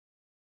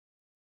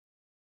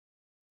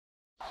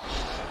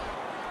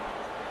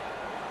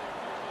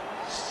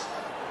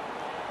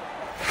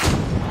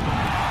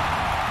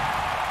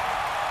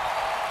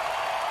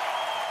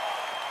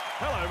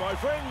my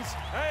friends,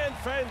 and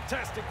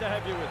fantastic to have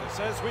you with us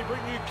as we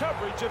bring you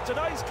coverage of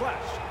today's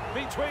clash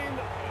between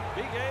the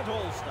Big Ant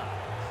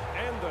All-Stars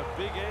and the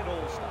Big Ant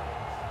All-Stars.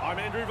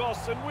 I'm Andrew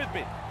Voss, and with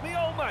me, the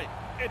old mate,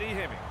 Eddie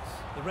Hemmings.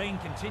 The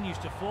rain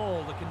continues to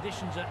fall. The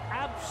conditions are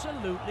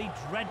absolutely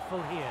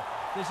dreadful here.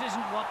 This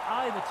isn't what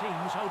either team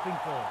was hoping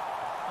for.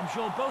 I'm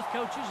sure both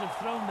coaches have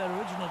thrown their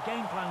original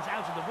game plans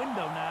out of the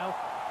window now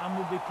and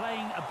will be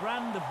playing a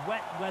brand of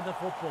wet weather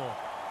football.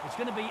 It's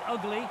going to be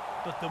ugly,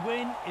 but the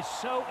win is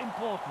so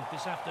important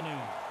this afternoon.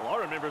 Well, I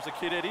remember as a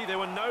kid, Eddie, there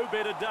were no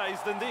better days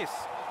than this,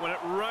 when it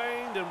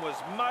rained and was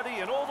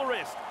muddy and all the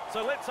rest.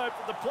 So let's hope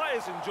that the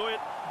players enjoy it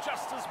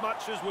just as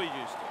much as we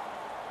used to.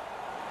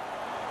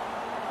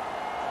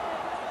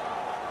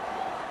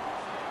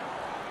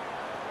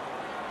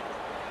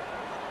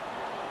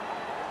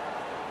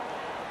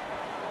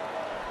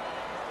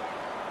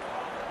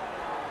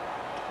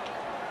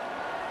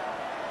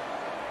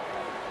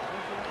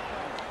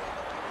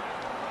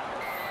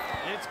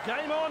 It's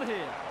game on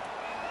here.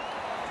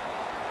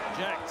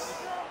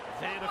 Jacks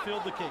there to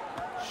field the kick,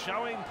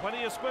 showing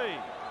plenty of speed.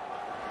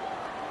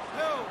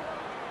 Held,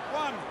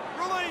 one,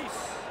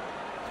 release.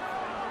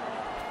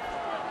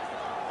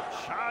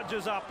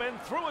 Charges up and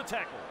through a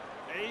tackle.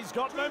 He's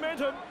got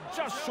momentum,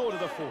 just short of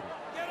the 40.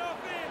 Get off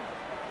in.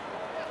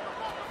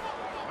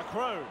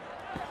 McCrone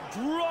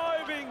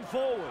driving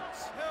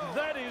forwards.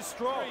 That is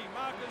strong. Three,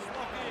 markers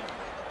lock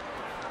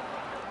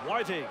in.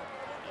 Whiting.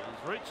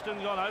 He's reached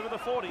and gone over the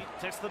 40.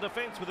 Tests the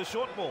defence with a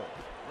short ball.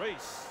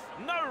 Reese,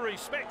 no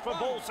respect for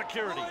ball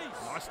security.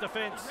 Nice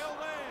defence. Held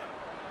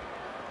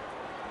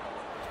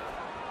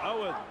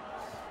there. Owens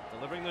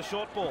delivering the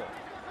short ball.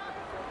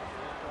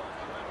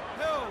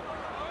 Held,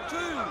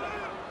 two.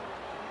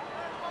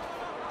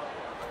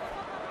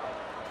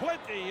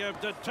 Plenty of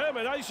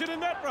determination in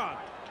that run.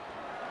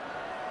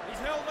 He's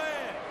held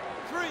there.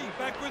 Three,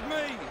 back with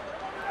me.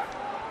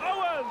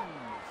 Owens!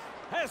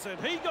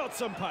 Hasn't he got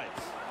some pace?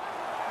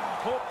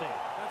 Caught there.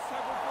 That's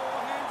tackle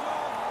four, hands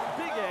off.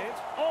 Big Ant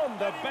on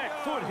the back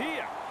foot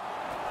here.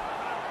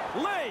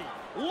 Lee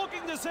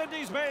looking to send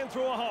his man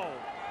through a hole.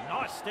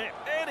 Nice step.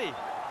 Eddie,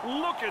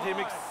 look at him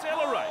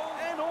accelerate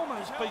and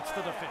almost beats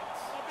the defence.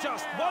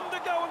 Just one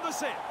to go in the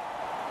set.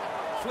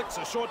 Flicks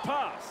a short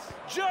pass.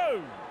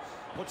 Jones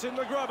puts in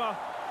the grubber.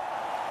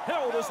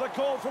 Held as the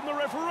call from the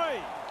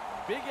referee.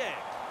 Big Ant.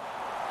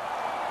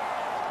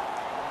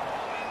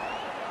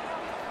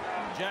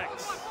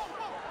 Jacks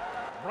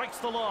breaks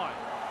the line.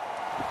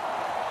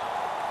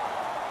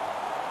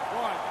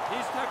 Right,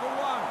 here's tackle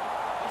one.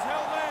 He's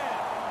held there.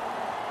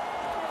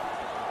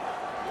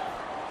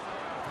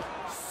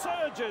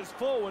 Surges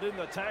forward in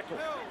the tackle.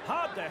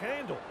 Hard to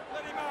handle.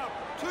 Let him up.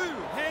 Two,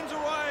 hands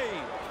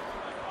away.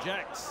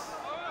 Jacks.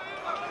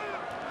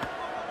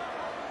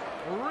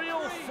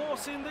 Real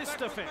force in this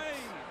Back with defence. me.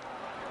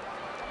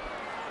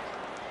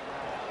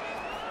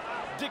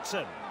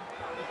 Dixon.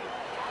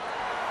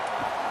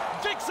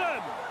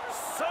 Dixon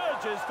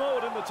surges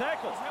forward in the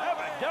tackle. Have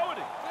a go at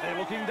him. They're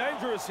looking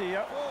dangerous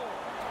here.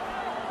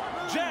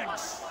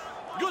 Jacks.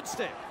 Good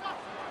step.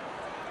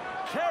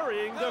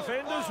 Carrying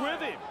defenders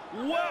with him.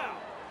 Wow.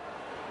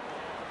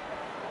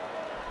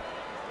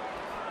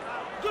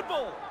 Good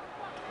ball.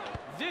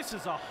 This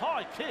is a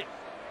high kick.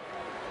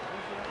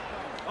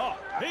 Oh,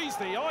 he's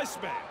the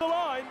Iceman. The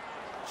line.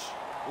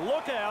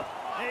 Look out.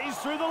 He's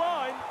through the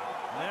line.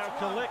 Now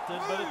collected,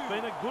 but it's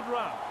been a good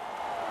run.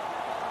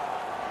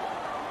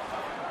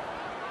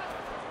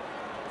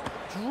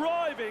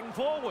 Driving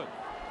forward.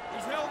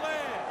 He's held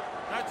there.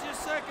 That's his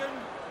second.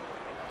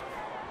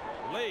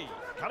 Lee,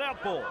 cut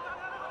out ball.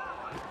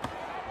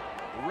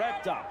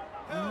 Wrapped up.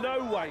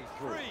 No way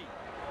through. Three,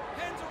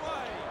 hands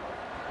away.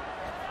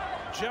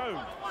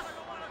 Jones.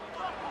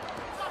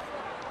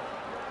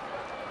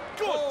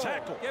 Good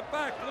tackle. Get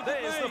back. Look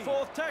There's at the me.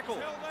 fourth tackle.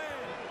 He's held there.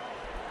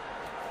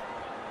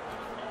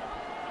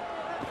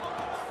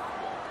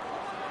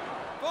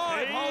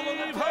 Five, hold on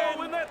the Heave 10.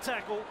 ho in that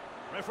tackle.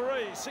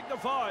 Referee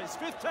signifies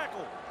fifth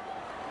tackle.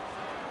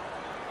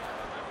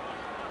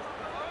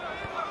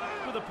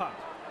 With a punt.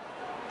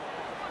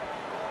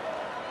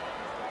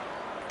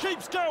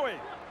 Keeps going.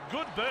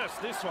 Good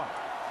burst this one.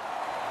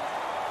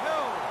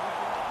 Held.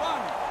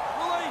 One,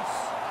 release.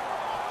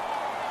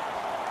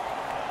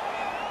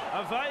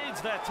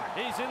 Evades that.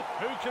 He's in.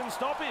 Who can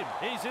stop him?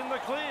 He's in the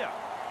clear.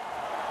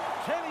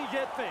 Can he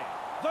get there?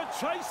 The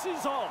chase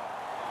is on.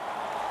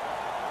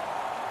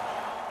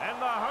 And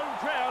the home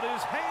crowd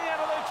is hanging out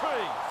of their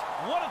trees.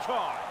 What a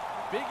try.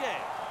 Big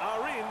Ant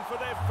are in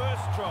for their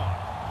first try.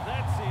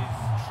 That's his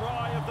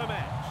try of the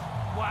match.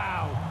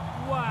 Wow,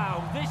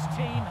 wow, this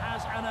team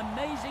has an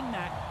amazing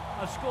knack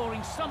of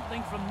scoring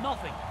something from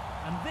nothing,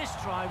 and this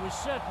try was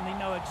certainly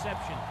no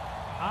exception.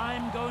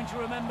 I'm going to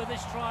remember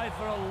this try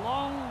for a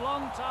long,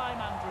 long time,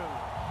 Andrew.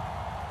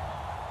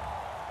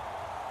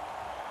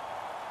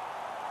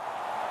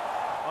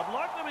 I'd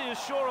like to be as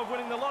sure of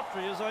winning the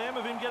lottery as I am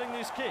of him getting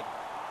this kick.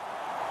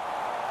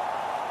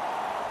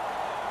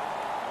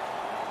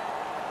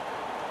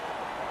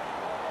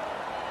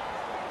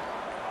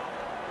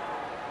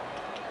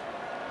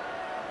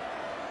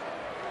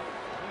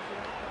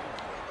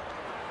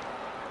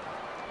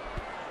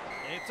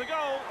 It's a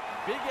goal.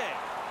 Big Ant.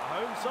 The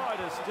home side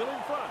is still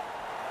in front.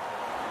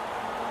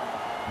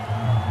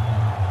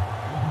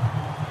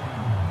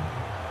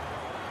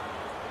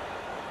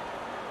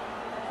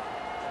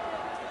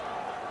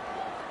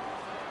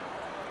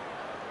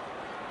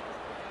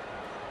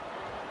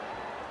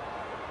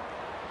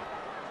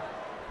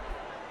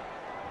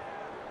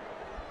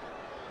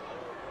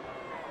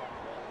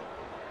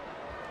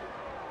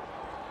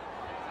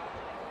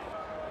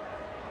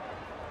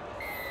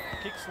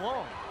 Kicks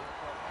long.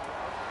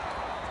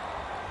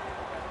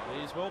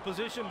 He's well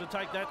positioned to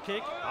take that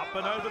kick up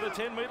and over the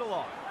 10-metre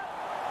line.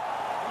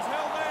 He's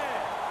held there.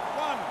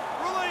 One.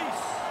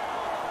 Release.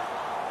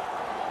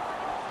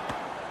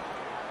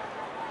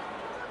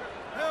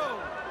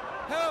 Held.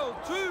 Held.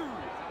 Two.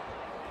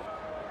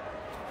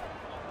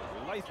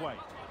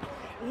 Laithwaite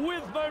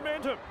with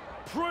momentum,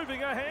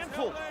 proving a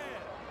handful. Held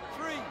there.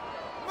 Three.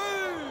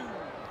 Move.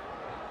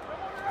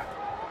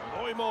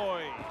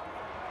 Moi.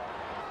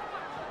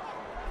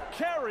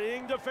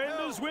 Carrying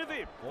defenders with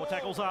him. 4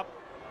 tackles up.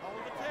 Hold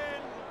the 10.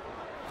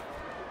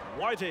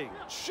 Whiting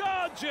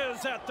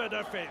charges at the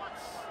defence.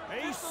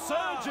 He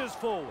surges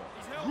forward.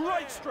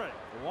 Great strength.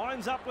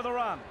 Winds up with a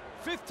run.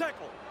 5th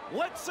tackle.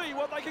 Let's see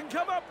what they can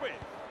come up with.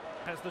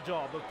 Has the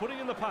job of putting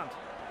in the punt.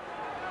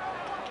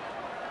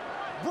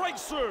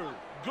 Breaks through.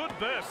 Good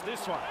burst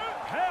this one.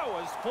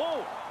 Powers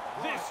forward.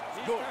 This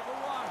is good. Tackle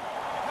 1.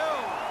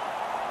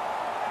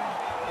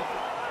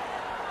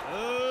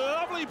 Held.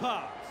 Lovely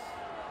pass.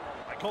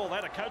 They call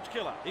that a coach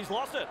killer. He's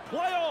lost it.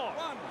 Play on.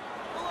 1.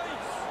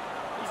 Release.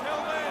 He's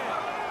held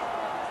there.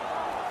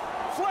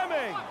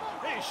 Fleming.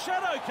 His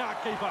shadow can't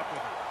keep up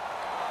with him.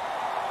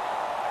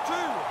 2.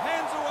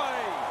 Hands away.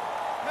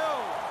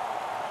 Held.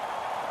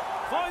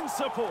 Finds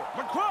support.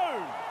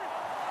 McCrone.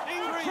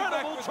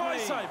 Incredible back try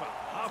with me. saver.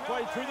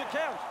 Halfway through the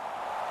count.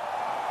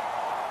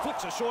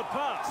 Flicks a short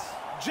pass.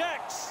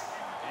 Jacks.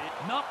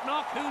 Knock,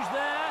 knock, who's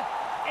there?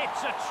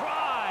 It's a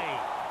try!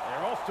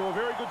 They're off to a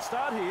very good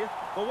start here,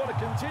 but want to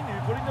continue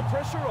putting the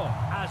pressure on.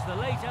 As the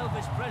late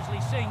Elvis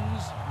Presley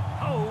sings,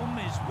 home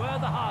is where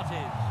the heart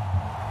is.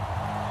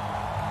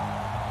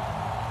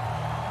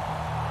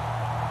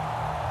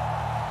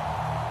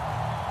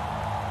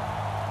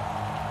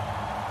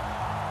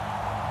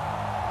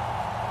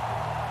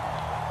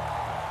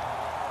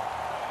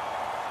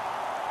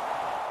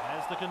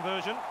 Has the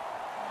conversion.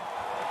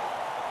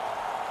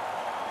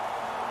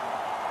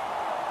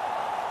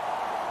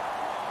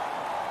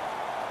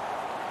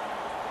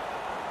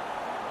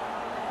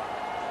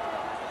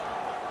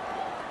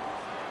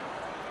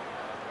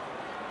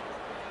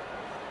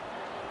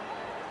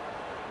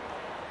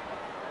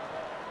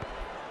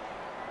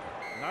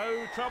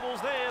 No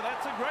troubles there.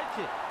 That's a great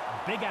kick.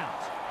 Big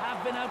Ant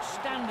have been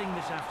outstanding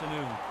this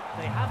afternoon.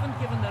 They haven't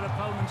given their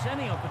opponents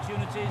any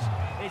opportunities.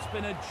 It's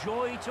been a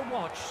joy to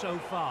watch so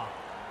far.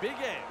 Big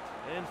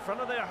Ant in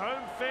front of their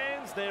home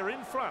fans. They're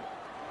in front.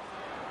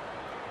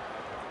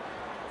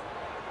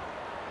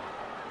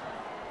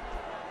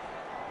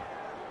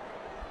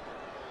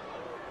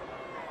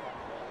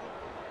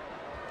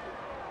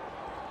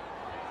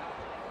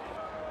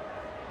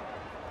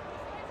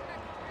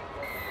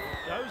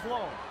 Goes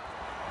long.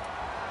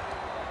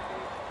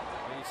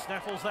 He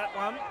snaffles that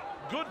one.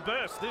 Good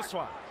burst this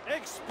one.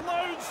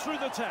 Explodes through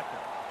the tackle.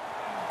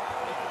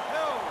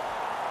 Held.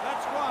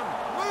 That's 1.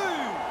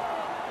 Move.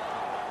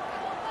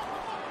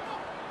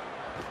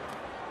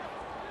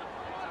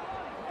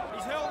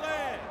 He's held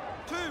there.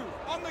 2.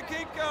 On the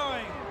keep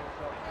going.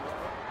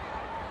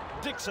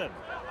 Dixon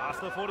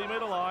past the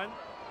 40-metre line.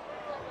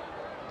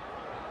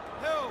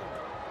 Held.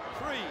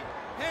 3.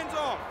 Hands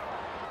off.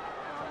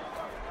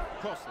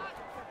 Crossley.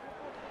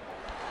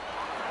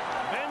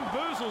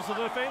 Bamboozles the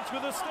defence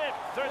with a step.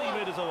 30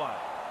 metres away.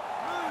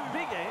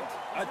 Big Ant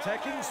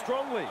attacking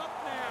strongly. Up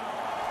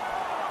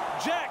now.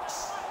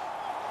 Jacks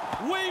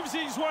weaves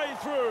his way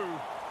through.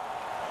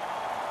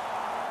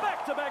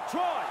 Back-to-back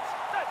tries.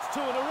 That's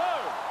 2 in a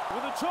row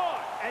with a try.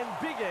 And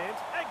Big Ant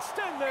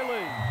extend their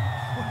lead.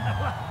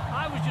 Well,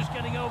 I was just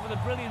getting over the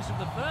brilliance of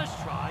the first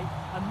try,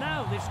 and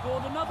now they've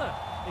scored another.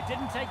 It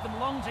didn't take them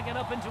long to get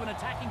up into an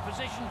attacking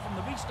position from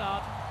the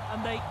restart,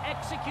 and they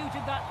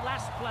executed that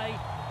last play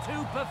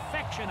to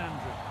perfection,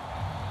 Andrew.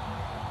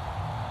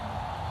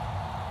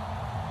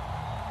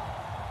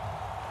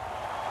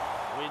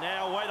 We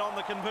now wait on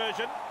the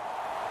conversion.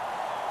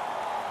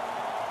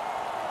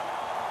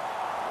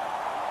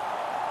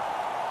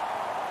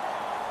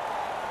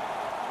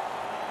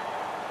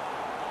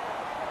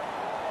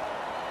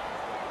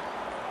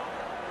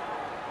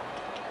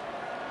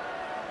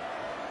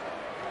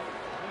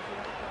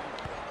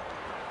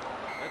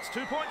 That's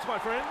 2 points, my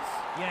friends.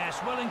 Yes,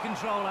 well in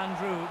control,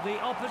 Andrew. The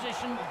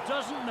opposition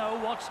doesn't know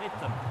what's hit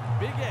them.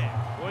 Big Ant.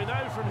 We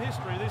know from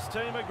history this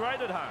team are great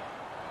at home.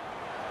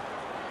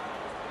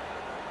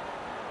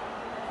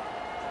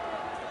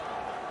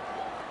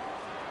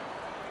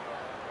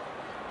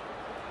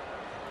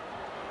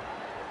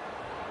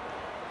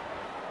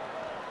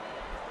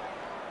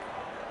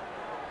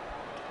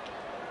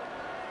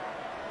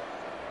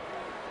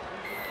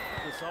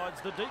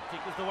 Decides the deep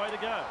kick is the way to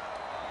go.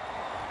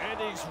 And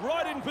And he's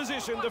right in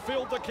position to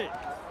field the kick.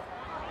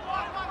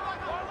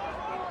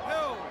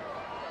 Held.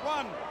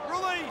 1.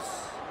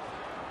 Release.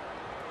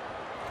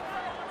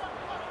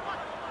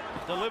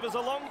 Delivers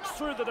along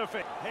through the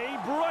defence. He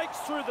breaks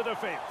through the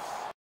defence.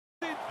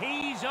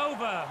 He's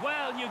over.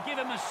 Well, you give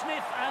him a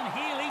sniff and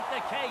he'll eat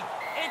the cake.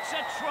 It's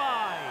a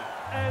try.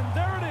 And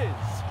there it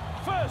is.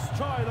 First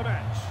try of the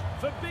match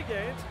for Big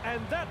Ant,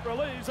 and that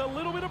relieves a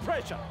little bit of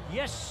pressure.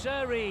 Yes,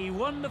 sirree.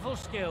 Wonderful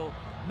skill.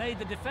 Made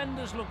the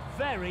defenders look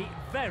very,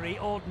 very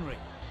ordinary.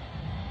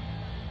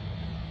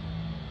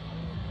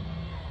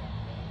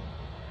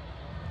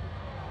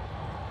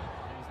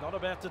 He's not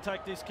about to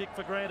take this kick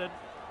for granted.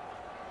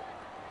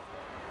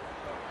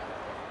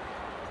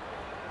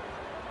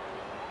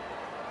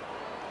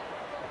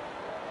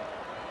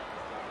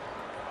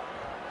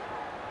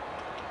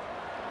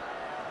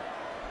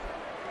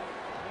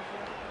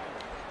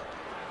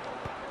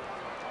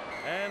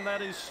 And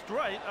that is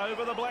straight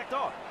over the black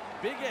dot.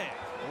 Big Ant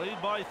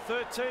lead by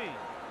 13.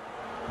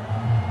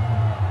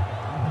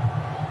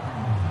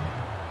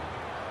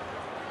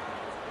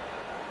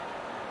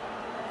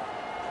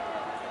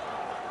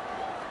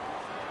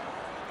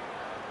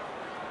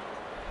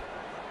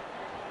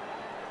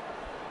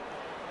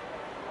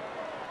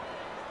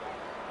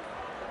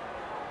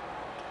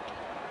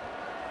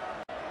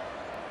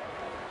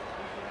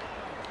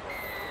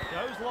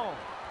 Goes long.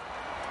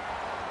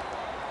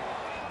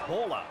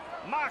 Baller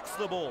marks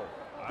the ball.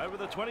 Over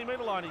the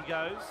 20-metre line he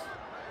goes.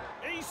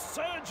 He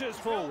surges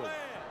forward.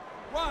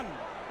 1.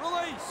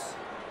 Release.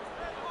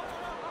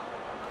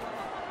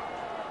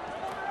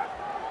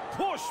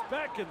 Push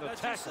back in the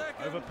That's your tackle.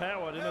 second.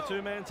 Overpowered in a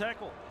two-man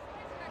tackle.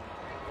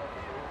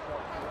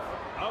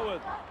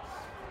 Owens.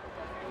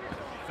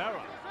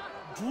 Farah.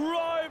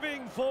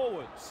 Driving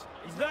forwards.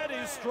 That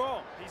is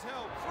strong. He's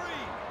held.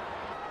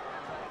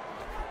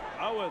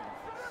 3. Owens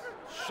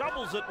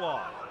shovels it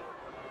wide.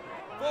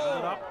 4.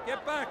 It up.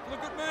 Get back.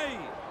 Look at me.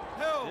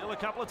 Held. Still a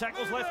couple of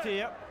tackles Move left it.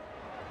 here.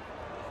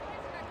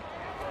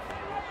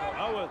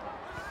 Owens.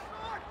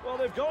 Well,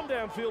 they've gone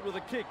downfield with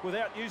a kick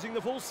without using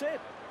the full set.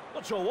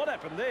 Not sure what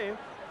happened there.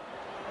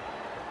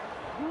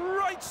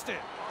 Great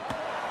step.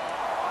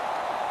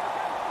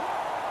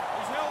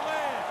 He's held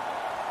there.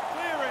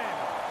 Clear him.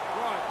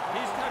 Right.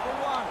 He's tackle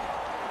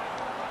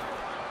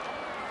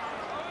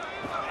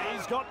 1.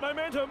 He's got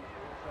momentum.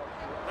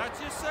 That's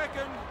your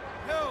second.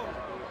 Held.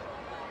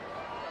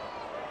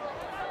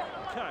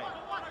 Okay.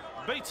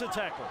 Beats a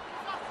tackle.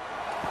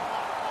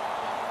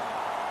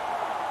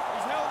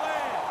 He's held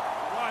there.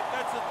 Right.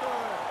 That's a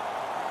third.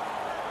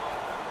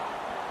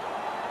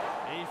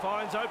 He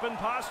finds open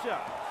pasture.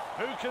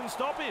 Who can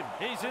stop him?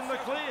 He's in the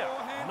clear.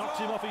 Knocks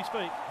him off his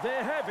feet.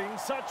 They're having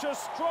such a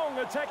strong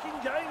attacking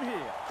game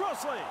here.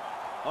 Crossley.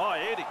 Oh,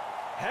 Eddie.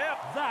 How?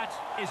 That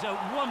is a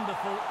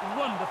wonderful,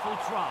 wonderful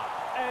try.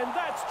 And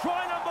that's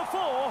try number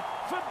 4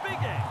 for Big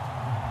Ant.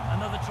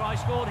 Another try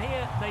scored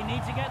here. They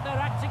need to get their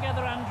act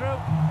together, Andrew.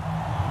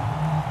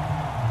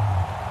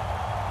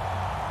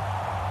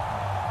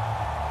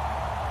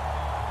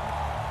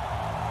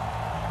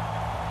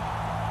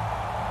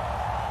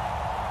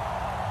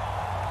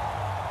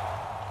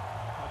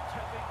 I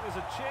don't think there's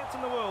a chance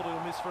in the world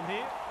he'll miss from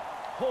here.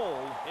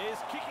 Hall is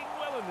kicking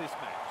well in this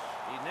match.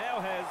 He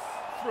now has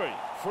 3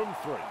 from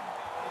 3.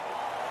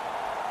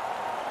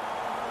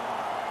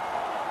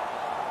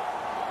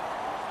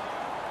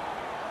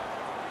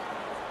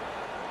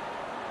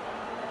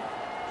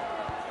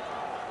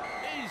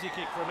 Easy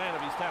kick for a man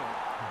of his talent.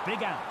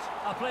 Big Ant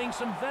are playing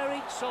some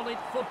very solid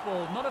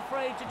football, not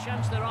afraid to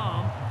chance their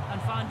arm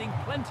and finding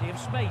plenty of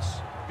space.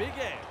 Big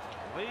Ant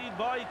lead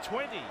by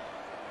 20.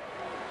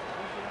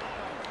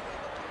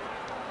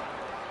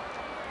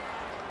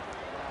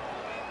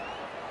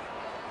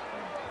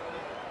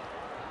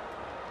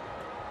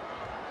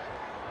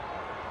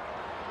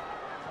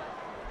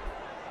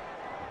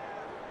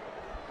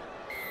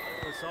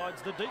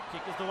 Decides the deep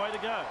kick is the way to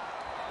go.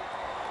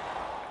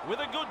 With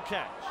a good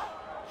catch.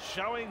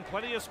 Showing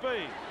plenty of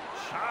speed.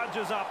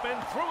 Charges up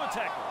and through a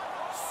tackle.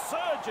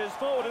 Surges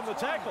forward in the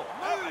tackle.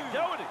 Have a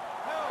go at him.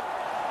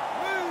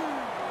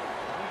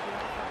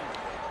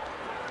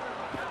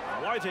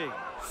 Whiting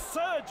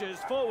surges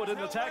forward in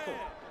the tackle.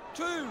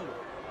 2.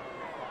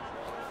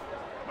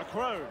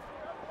 McCrone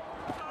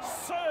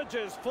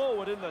surges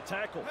forward in the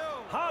tackle.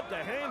 Hard to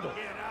handle.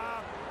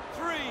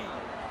 3.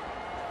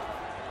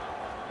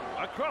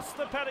 Across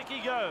the paddock he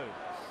goes.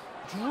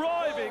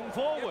 Driving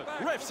forward.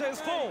 Ref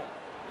says 4.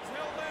 He's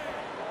held there.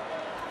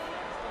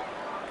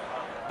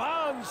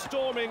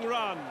 Barnstorming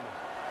run.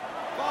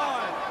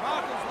 5.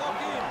 Markers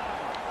lock in.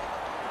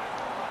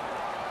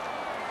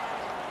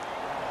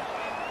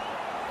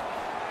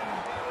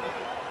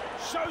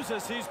 Shows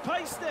us his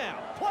pace now.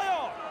 Play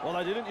on. Well,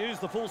 they didn't use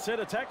the full set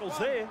of tackles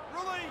 1. there.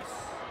 Release.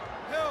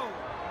 Held.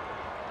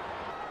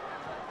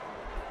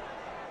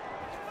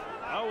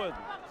 Owens.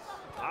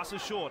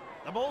 Passes short.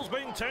 The ball's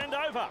being turned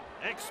over.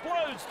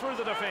 Explodes through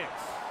the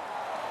defence.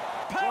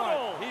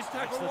 Powell. Right. He's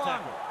tackle Makes the 1.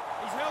 tackle.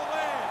 He's held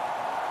there.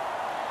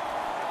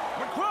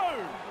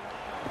 McCrone.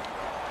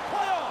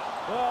 Play on.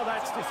 Well,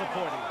 that's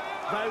disappointing.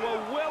 They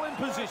were well in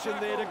position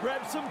there to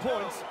grab some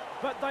points,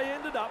 but they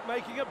ended up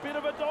making a bit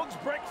of a dog's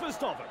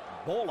breakfast of it.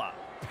 Baller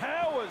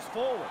powers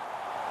forward.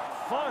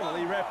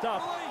 Finally wrapped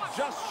up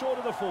just short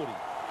of the 40.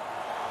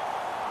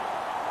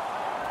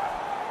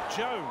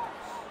 Jones.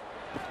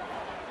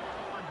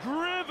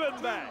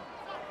 Driven back.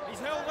 He's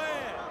held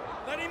there.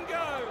 Let him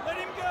go. Let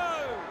him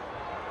go.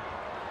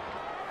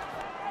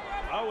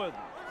 Owen.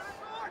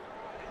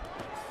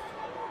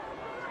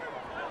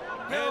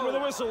 And with a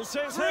whistle,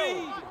 says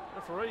held.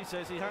 Referee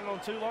says he hung on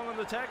too long on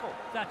the tackle.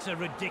 That's a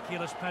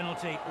ridiculous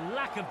penalty.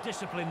 Lack of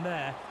discipline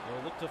there.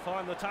 We'll look to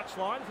find the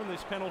touchline from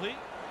this penalty.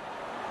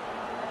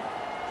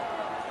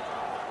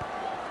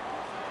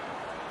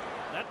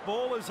 That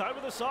ball is over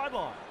the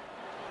sideline.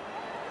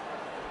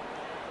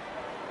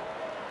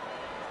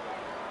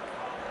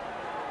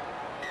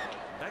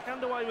 Back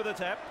underway with a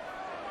tap.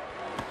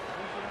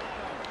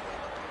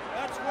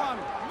 That's one.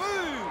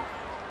 Move.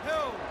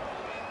 Held.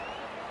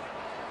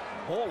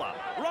 Baller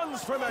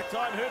runs from a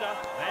time hooter.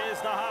 There's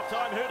the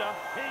half-time hooter.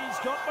 He's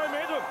got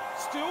momentum.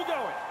 Still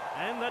going.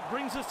 And that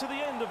brings us to the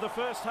end of the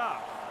first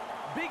half.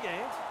 Big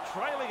Ant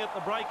trailing at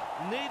the break,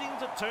 needing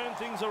to turn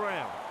things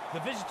around. The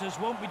visitors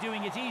won't be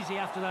doing it easy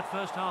after that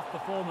first half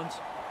performance.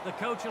 The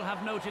coach will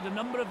have noted a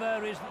number of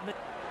areas that they...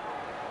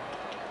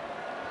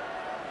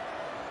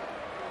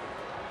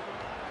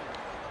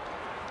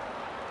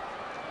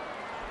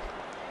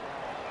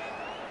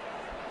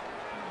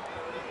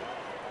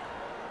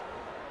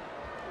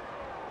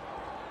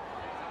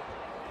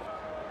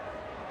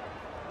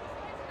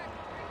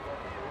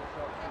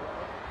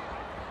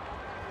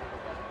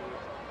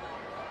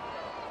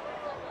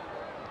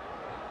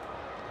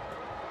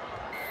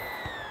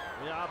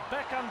 We are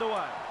back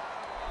underway.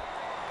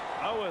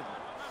 Owen,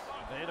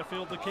 there to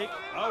field the kick.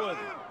 Owen,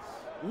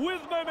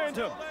 with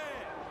momentum.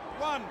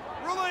 One,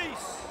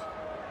 release.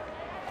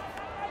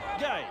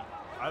 Gay,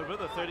 over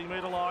the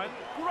 30-metre line.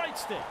 Great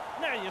step.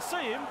 Now you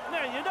see him,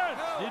 now you don't.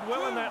 Did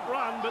well in that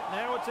run, but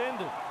now it's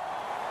ended.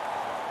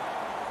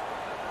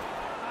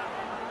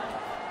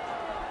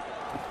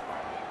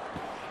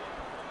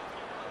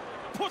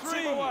 Puts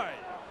him away.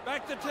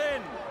 Back to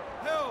 10.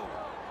 Held.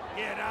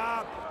 Get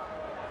up.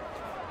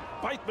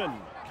 Bateman,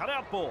 cut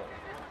out ball.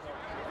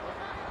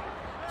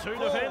 Two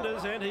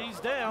defenders and he's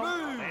down.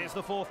 Move. There's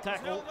the fourth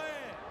tackle.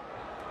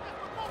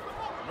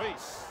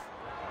 Reese.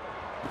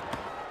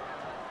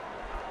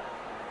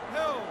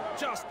 Held.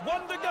 Just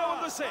one to go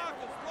in the set.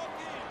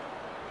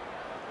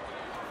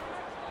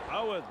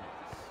 Owens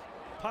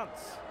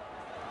punts.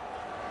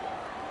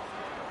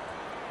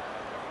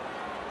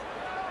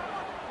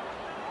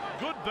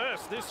 Good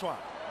burst this one.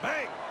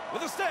 Bang!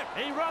 With a step.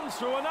 He runs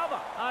through another.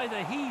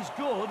 Either he's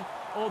good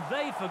or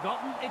they've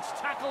forgotten it's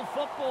tackle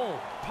football.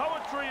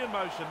 Poetry in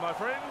motion, my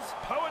friends.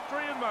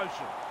 Poetry in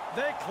motion.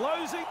 They're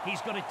closing.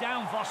 He's got it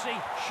down, Vossi.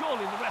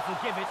 Surely the ref will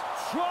give it.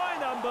 Try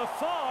number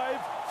 5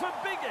 for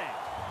Big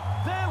Ant.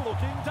 They're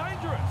looking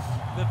dangerous.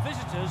 The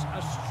visitors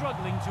are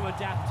struggling to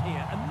adapt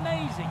here.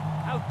 Amazing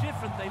how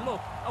different they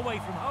look away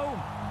from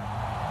home.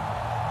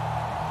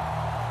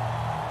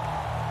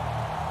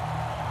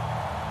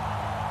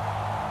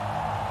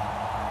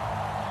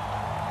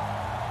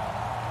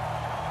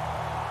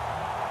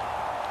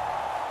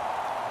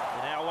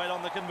 They now wait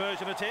on the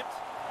conversion attempt.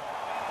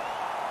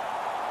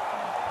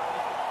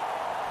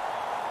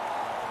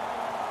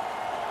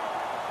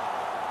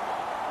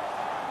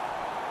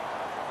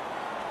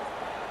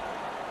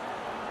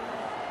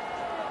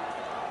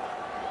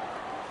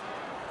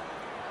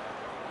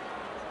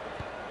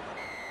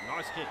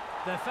 Nice kick.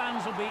 Their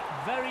fans will be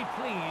very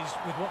pleased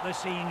with what they're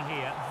seeing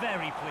here.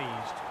 Very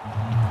pleased.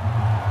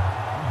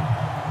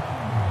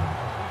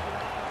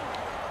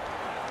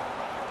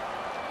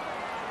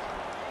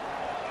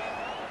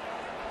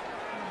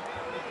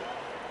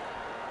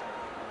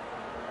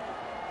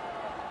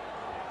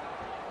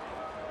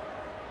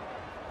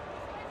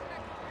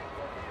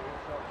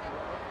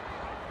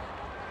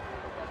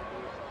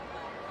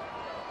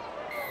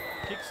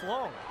 Kicks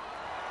long.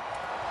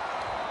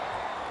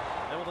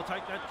 Able to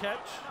take that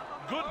catch.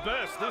 Good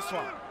burst, this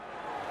one.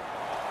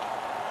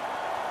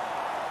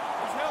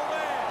 He's held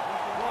there.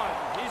 Right,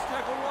 here's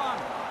tackle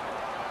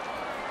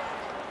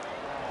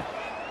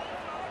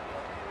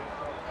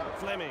 1.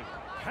 Fleming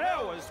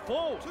powers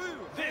forward. 2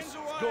 This is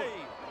hands away.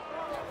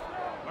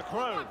 good.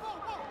 McCrone.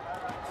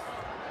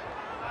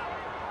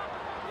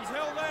 He's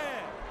held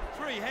there.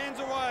 3 hands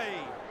away.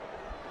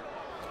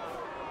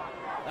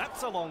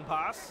 That's a long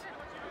pass.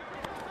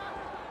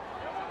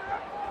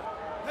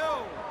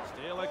 Held.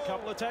 Still a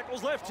couple of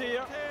tackles left here.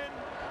 10.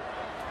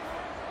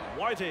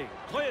 Whiting,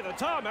 clear the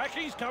tarmac,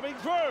 he's coming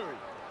through.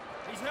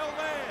 He's held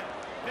there.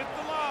 Hit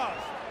the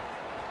last.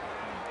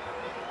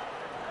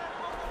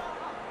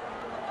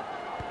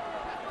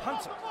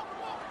 Punts it.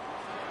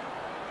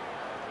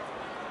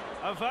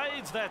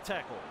 Evades that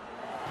tackle.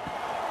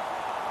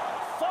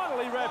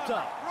 Finally wrapped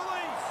up.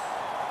 Release.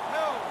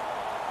 Held.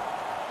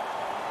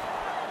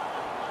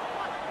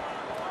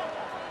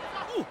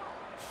 Ooh,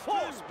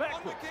 forced On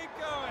backward. the keep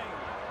going.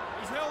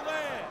 He's held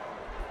there.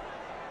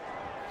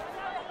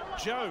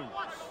 Jones.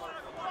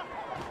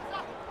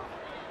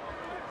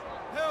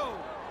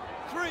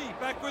 3,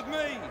 back with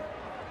me.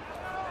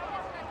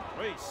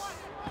 Reese.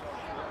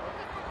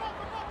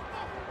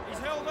 He's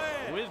held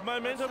there. With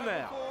momentum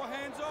now. 4,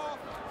 hands off.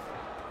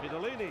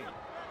 Vidalini.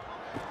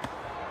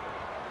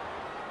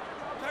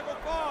 Tackle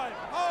 5,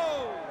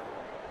 hold.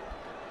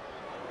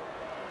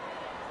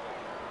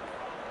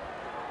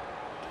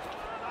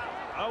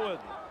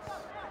 Owens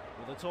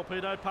with a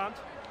torpedo punt.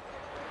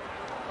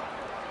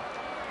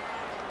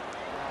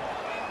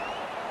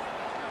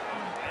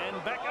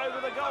 And back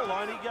over the goal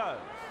line he goes.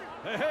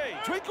 Hey, hey,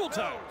 twinkle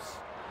toes.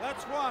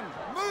 That's 1.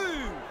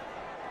 Move.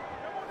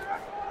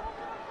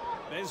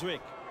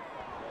 Beswick.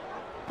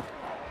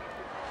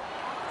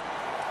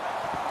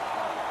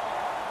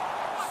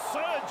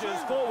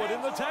 Surges forward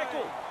in the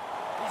tackle.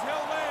 He's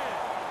held there.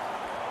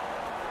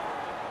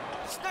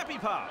 Snappy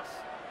pass.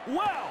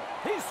 Wow,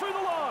 he's through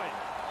the line.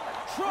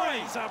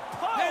 Trays a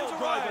pile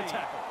driver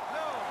tackle.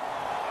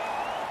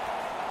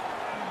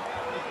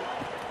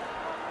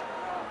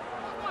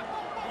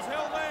 He's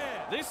held there.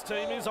 This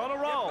team is on a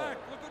roll. Get back.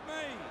 Look at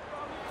me.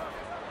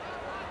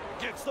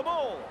 Gets the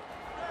ball.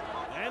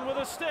 And with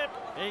a step,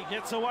 he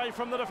gets away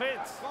from the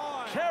defence.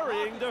 5.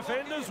 Carrying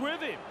defenders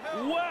with him.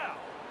 Wow.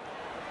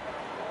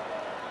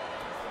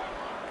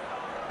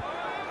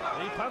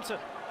 He punts it.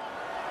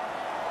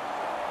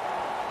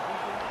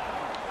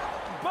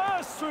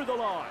 Bursts through the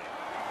line.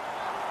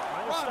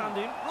 May have stunned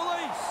him.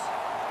 Release.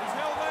 He's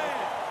held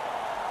there.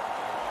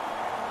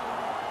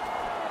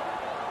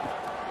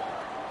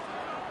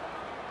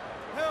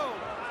 Held.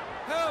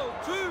 Held.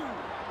 2.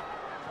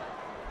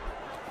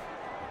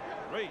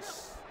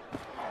 Reese.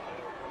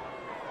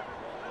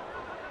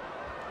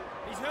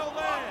 He's held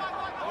there.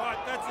 Right,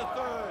 that's the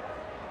 3rd.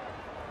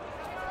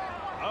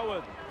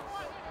 Owens.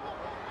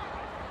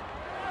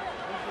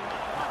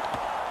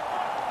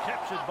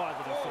 Captured by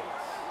the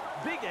defence.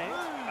 Big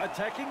Ant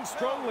attacking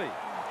strongly.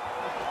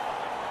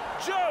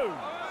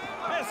 Jones.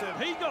 Massive,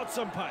 he got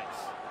some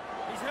pace.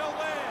 He's held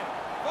there.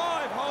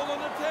 5, hold on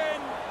the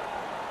 10.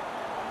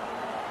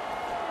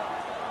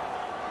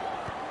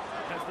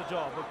 Has the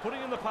job of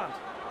putting in the punt.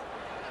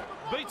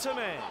 Beats a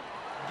man.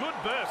 Good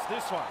burst,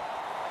 this one.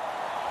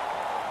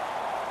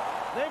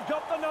 They've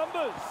got the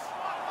numbers.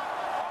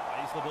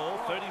 Plays the ball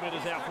 30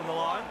 metres out from the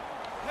line.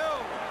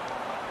 Held.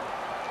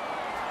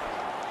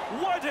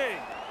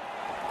 Whiting.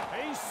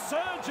 He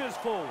surges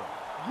forward.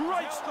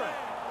 Great strength.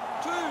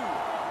 2.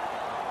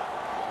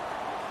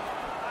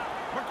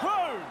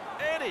 Macron.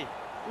 Eddie.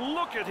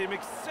 Look at him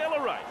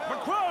accelerate.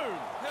 Macron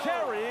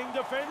carrying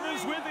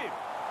defenders with him.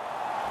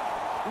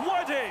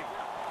 Whiting.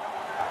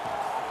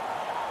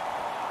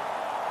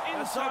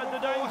 Inside the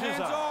danger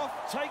zone.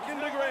 Taken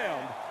to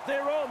ground.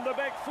 They're on the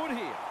back foot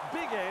here.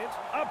 Big Ant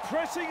are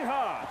pressing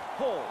hard.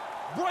 Hall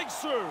breaks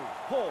through.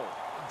 Hall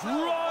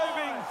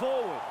driving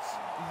forwards.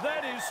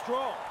 That is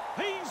strong.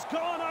 He's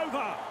gone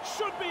over.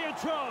 Should be a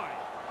try.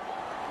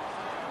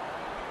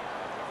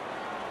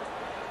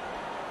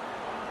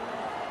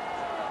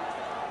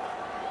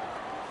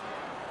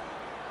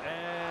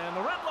 And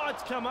the red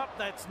lights come up.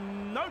 That's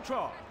no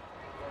try.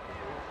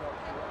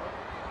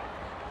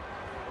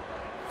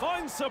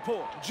 Finds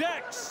support.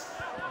 Jacks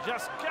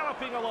just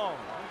galloping along.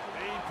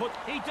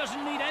 He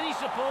doesn't need any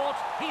support.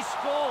 He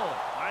scored.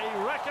 They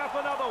rack up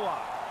another one.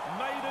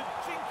 Made a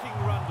jinking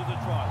run to the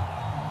try.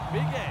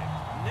 Big Ant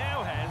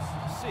now has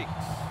 6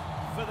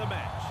 for the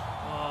match.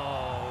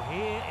 Oh,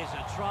 here is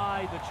a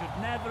try that should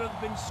never have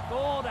been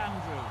scored,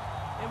 Andrew.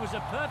 It was a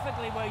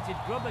perfectly weighted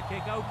grubber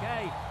kick,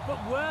 okay, but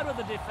where are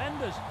the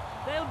defenders?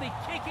 They'll be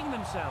kicking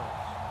themselves.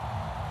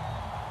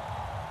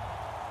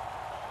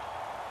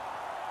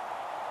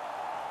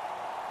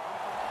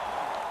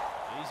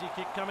 Easy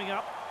kick coming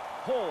up.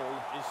 Hall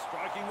is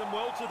striking them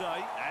well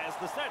today. As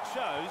the stat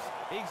shows,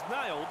 he's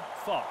nailed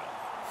 5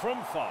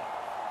 from 5.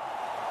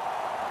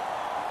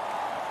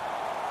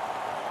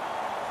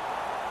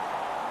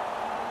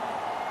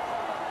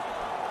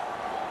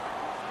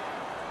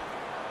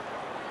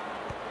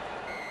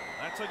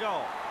 That's a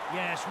goal.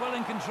 Yes, well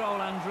in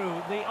control,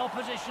 Andrew. The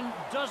opposition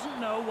doesn't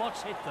know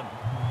what's hit them.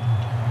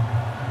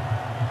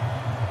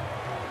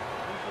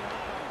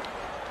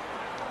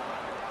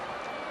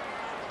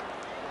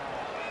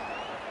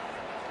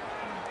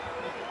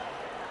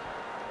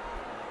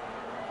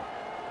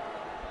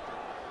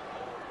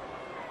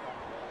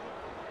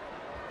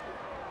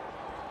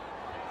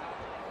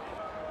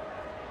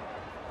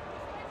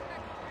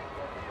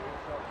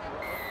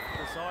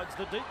 Decides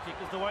the deep kick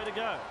is the way to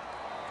go.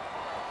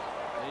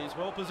 He's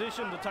well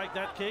positioned to take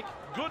that kick.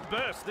 Good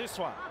burst, this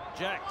one.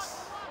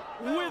 Jacks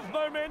with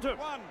momentum,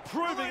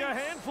 proving a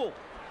handful.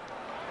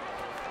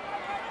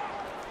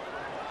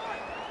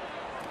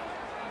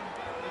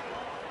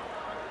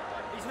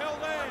 He's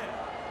held there.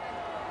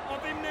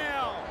 Of him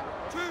now.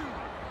 2.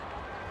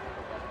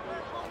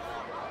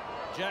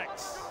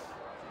 Jacks.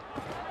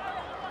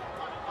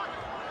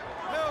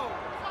 Held.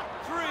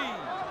 3.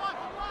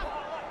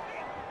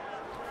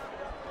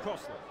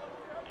 Crossley.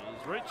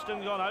 He's reached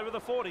and gone over the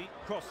 40.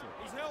 Crossley.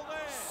 He's held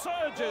there.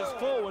 Surges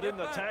forward in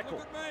the Get back, tackle.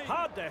 look at me.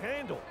 Hard to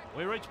handle.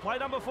 We reach play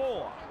number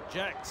 4.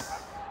 Jacks.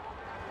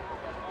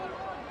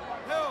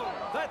 Held.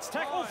 That's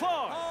tackle 5.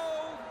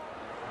 Hold.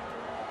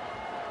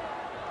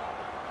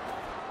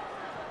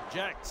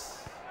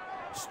 Jacks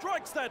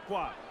strikes that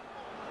one.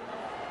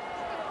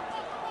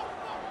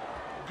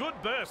 Good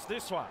burst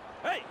this one.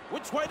 Hey,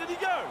 which way did he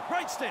go?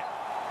 Great step.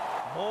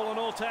 Ball and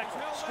all tackle,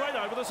 straight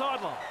over the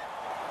sideline.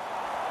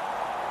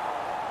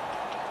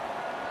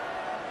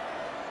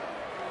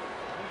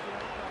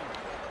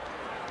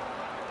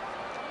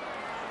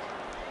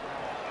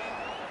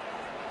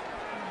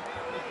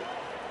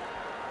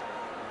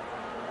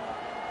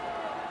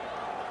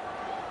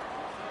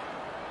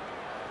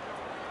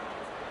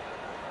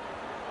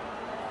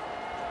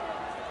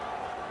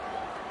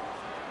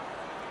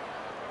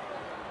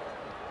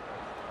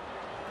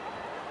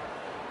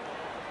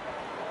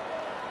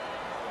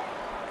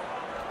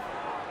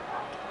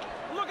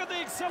 Look at the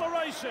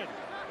acceleration.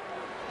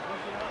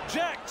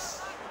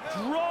 Jacks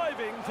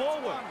driving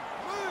forward.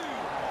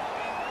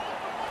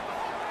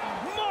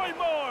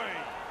 Moi.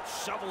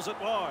 Shovels it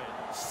wide.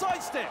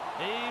 Sidestep.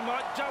 He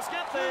might just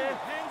get there.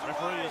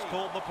 Referee has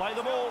called the play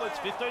the ball. It's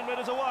 15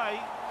 metres away.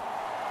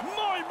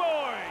 Moi.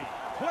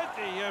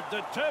 Plenty of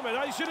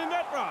determination in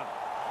that run.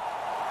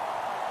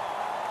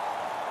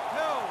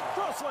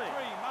 Crossley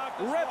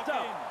wrapped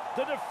up.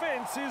 The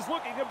defence is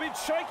looking a bit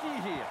shaky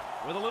here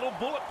with a little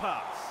bullet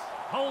pass.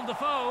 Hold the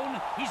phone.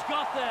 He's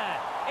got there.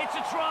 It's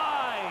a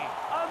try.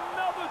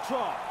 Another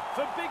try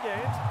for Big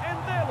Ant, and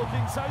they're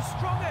looking so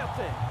strong out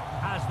there.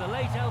 As the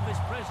late Elvis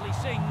Presley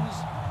sings,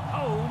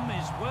 home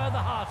is where the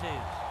heart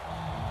is.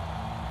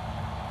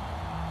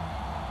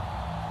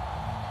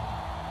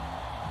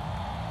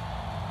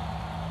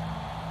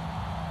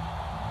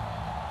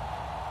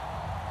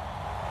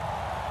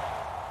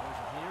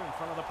 Here in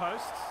front of the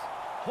posts.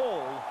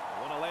 Hall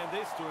want to land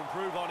this to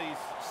improve on his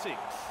 6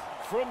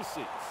 from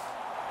 6.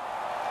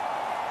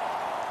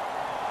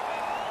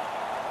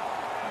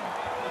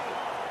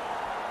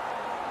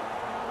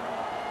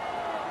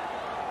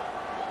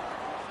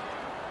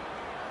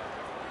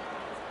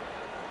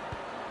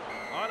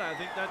 I don't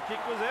think that kick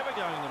was ever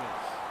going to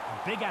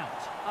miss. Big Ant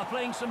are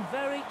playing some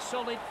very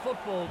solid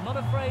football, not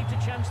afraid to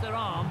chance their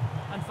arm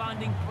and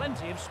finding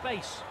plenty of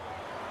space.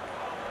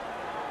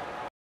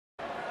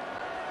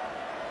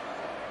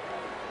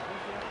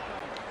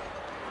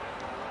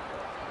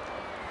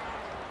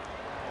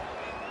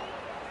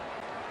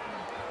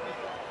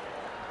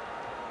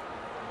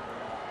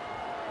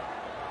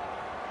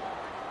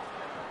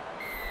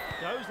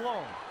 Goes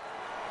long.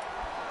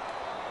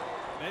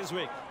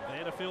 Beswick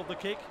there to field the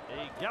kick.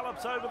 He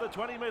gallops over the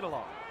 20-metre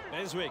line.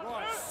 Beswick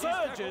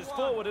surges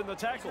forward in the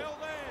tackle.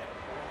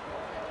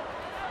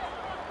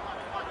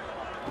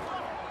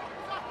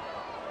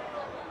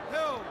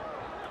 Hill.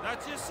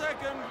 That's your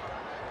second.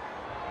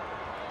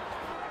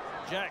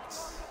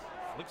 Jacks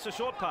flicks a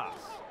short pass.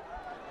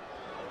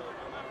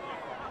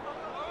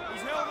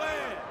 He's held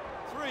there.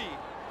 3.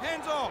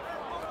 Hands off.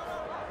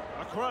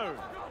 Macron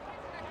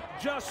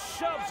just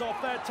shoves off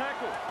that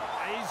tackle.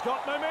 He's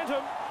got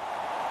momentum.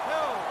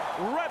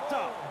 Hill. Wrapped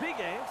up. Big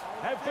Ant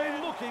have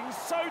been looking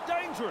so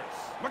dangerous.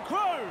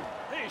 Macron,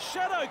 his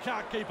shadow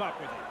can't keep up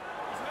with him.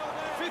 He's held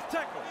there. 5th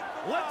tackle.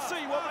 Let's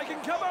see what they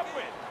can come up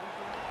with.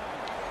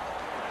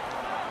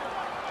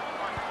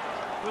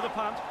 With a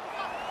punt.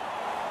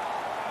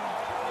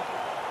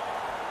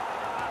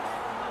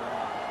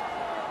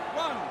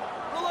 Run.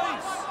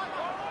 Release.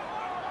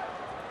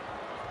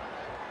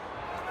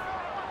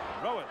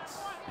 Rowans.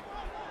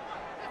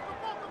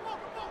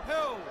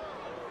 Hill.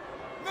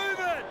 Move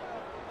it.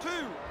 2.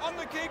 On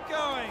the keep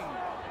going.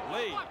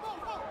 Lee.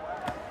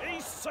 He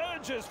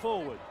surges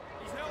forward.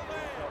 He's held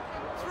there.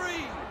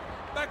 3.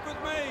 Back with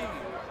me.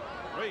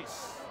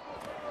 Reese.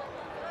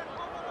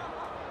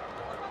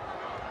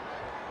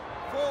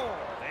 4.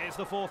 There's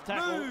the 4th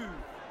tackle. Move.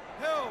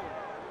 Hill.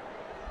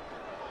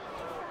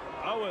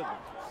 Owens.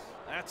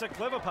 That's a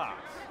clever pass.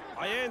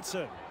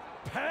 Ianson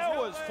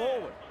powers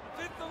forward.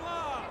 5th and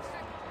last.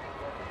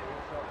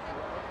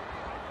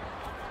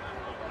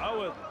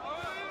 Owens.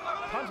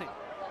 Punting.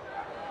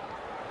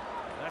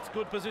 That's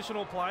good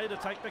positional play to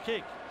take the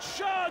kick.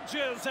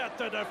 Charges at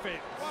the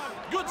defence.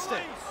 Good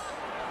step.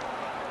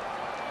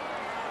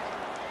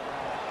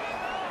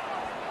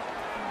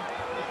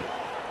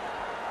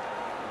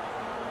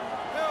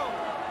 Hill.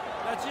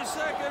 That's your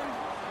second.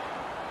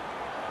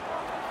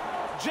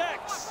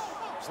 Jacks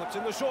slips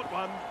in the short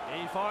one.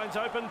 He finds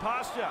open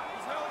pasture.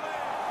 He's held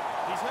there.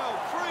 He's held.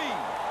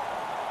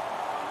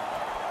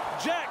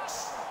 3.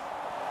 Jacks.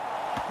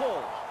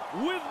 Paul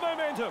with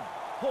momentum.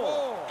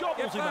 Paul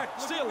gobbles him up.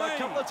 Still a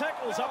couple of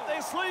tackles up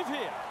their sleeve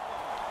here.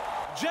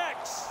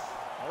 Jacks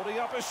holding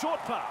up a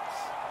short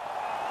pass.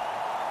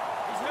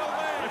 He's held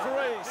there.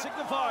 Referee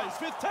signifies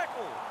 5th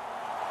tackle.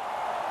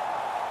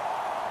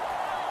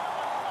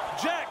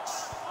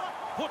 Jacks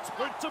puts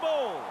boot to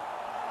ball.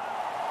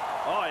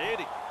 Oh,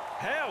 Eddie,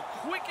 how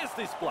quick is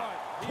this bloke?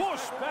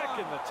 Push back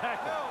in the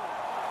tackle.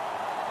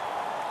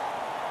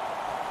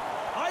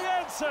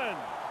 Ianson.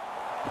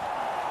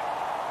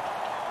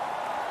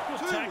 Good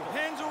 2. tackle.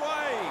 Hands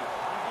away.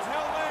 He's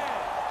held there.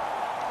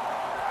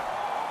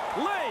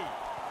 Lee.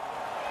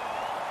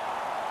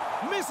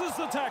 Misses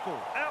the tackle.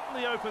 Out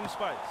in the open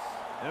space.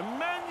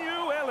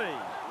 Emanuele.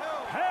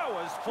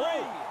 Powers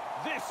full.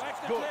 This is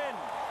good.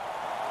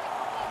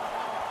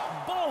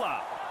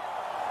 Baller.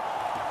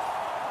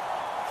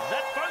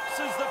 That, folks,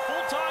 is the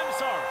full-time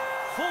sorry.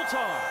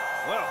 Full-time.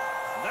 Well,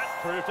 that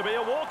proved to be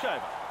a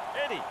walkover.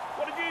 Eddie,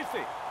 what did you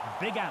think?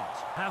 Big Ant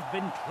have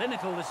been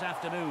clinical this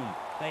afternoon.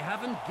 They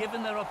haven't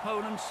given their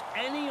opponents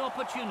any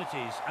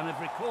opportunities and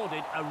have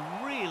recorded a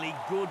really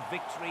good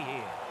victory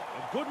here.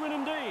 A good win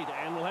indeed,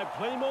 and we'll have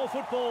plenty more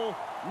football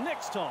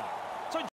next time.